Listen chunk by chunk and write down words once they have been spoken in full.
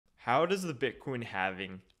How does the Bitcoin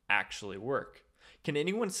halving actually work? Can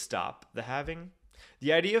anyone stop the halving?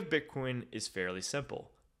 The idea of Bitcoin is fairly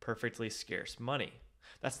simple: perfectly scarce money.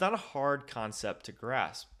 That's not a hard concept to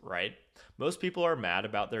grasp, right? Most people are mad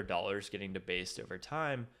about their dollars getting debased over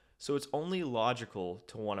time, so it's only logical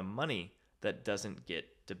to want a money that doesn't get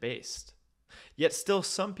debased. Yet still,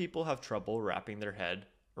 some people have trouble wrapping their head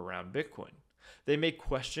around Bitcoin. They may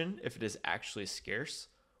question if it is actually scarce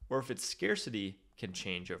or if its scarcity can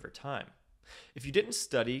change over time. If you didn't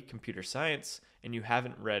study computer science and you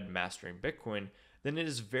haven't read Mastering Bitcoin, then it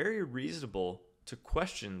is very reasonable to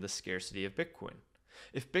question the scarcity of Bitcoin.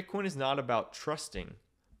 If Bitcoin is not about trusting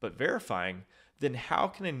but verifying, then how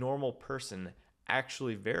can a normal person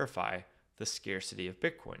actually verify the scarcity of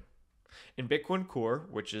Bitcoin? In Bitcoin Core,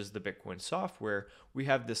 which is the Bitcoin software, we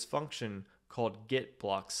have this function called get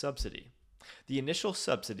block subsidy. The initial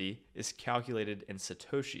subsidy is calculated in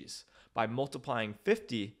Satoshis by multiplying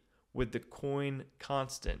 50 with the coin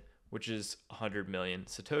constant, which is 100 million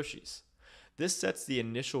Satoshis. This sets the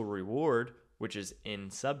initial reward, which is in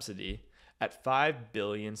subsidy, at 5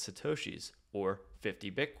 billion Satoshis, or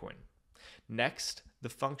 50 Bitcoin. Next, the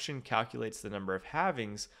function calculates the number of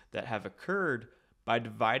halvings that have occurred by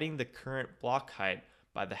dividing the current block height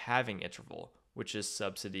by the halving interval, which is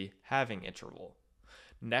subsidy halving interval.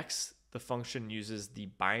 Next, the function uses the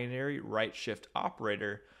binary right shift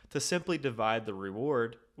operator to simply divide the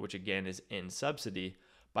reward, which again is in subsidy,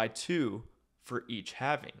 by 2 for each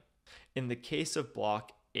halving. In the case of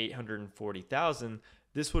block 840,000,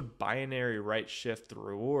 this would binary right shift the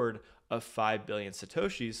reward of 5 billion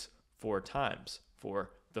Satoshis 4 times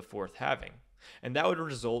for the fourth halving. And that would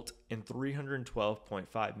result in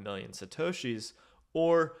 312.5 million Satoshis,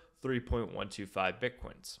 or 3.125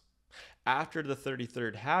 Bitcoins. After the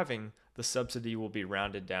 33rd halving, the subsidy will be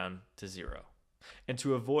rounded down to 0. And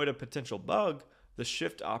to avoid a potential bug, the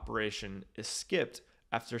shift operation is skipped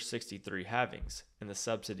after 63 halvings, and the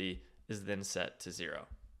subsidy is then set to 0.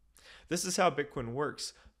 This is how Bitcoin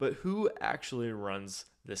works, but who actually runs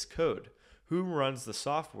this code? Who runs the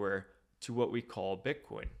software to what we call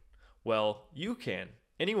Bitcoin? Well, you can.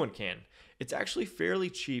 Anyone can. It's actually fairly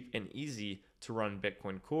cheap and easy to run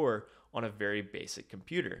Bitcoin Core on a very basic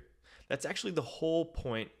computer. That's actually the whole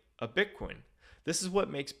point of Bitcoin. This is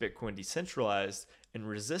what makes Bitcoin decentralized and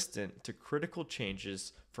resistant to critical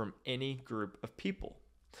changes from any group of people.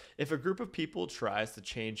 If a group of people tries to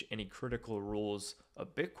change any critical rules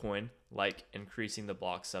of Bitcoin, like increasing the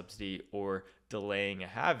block subsidy or delaying a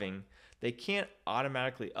halving, they can't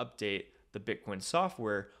automatically update the Bitcoin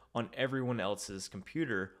software on everyone else's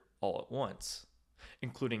computer all at once,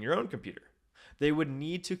 including your own computer. They would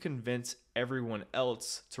need to convince everyone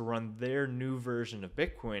else to run their new version of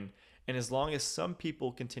Bitcoin, and as long as some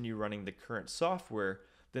people continue running the current software,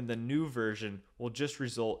 then the new version will just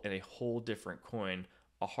result in a whole different coin,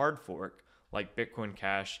 a hard fork, like Bitcoin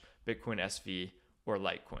Cash, Bitcoin SV, or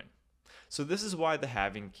Litecoin. So this is why the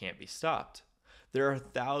halving can't be stopped. There are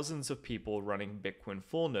thousands of people running Bitcoin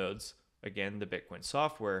full nodes, again the Bitcoin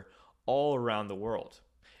software, all around the world.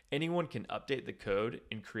 Anyone can update the code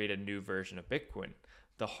and create a new version of Bitcoin.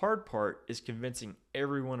 The hard part is convincing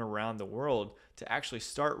everyone around the world to actually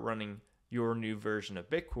start running your new version of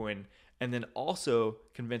Bitcoin, and then also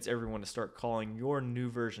convince everyone to start calling your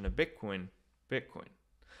new version of Bitcoin, Bitcoin.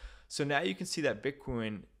 So now you can see that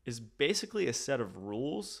Bitcoin is basically a set of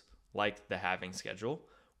rules, like the halving schedule,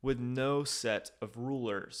 with no set of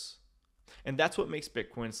rulers. And that's what makes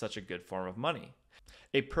Bitcoin such a good form of money.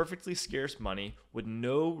 A perfectly scarce money with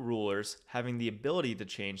no rulers having the ability to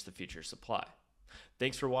change the future supply.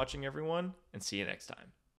 Thanks for watching, everyone, and see you next time.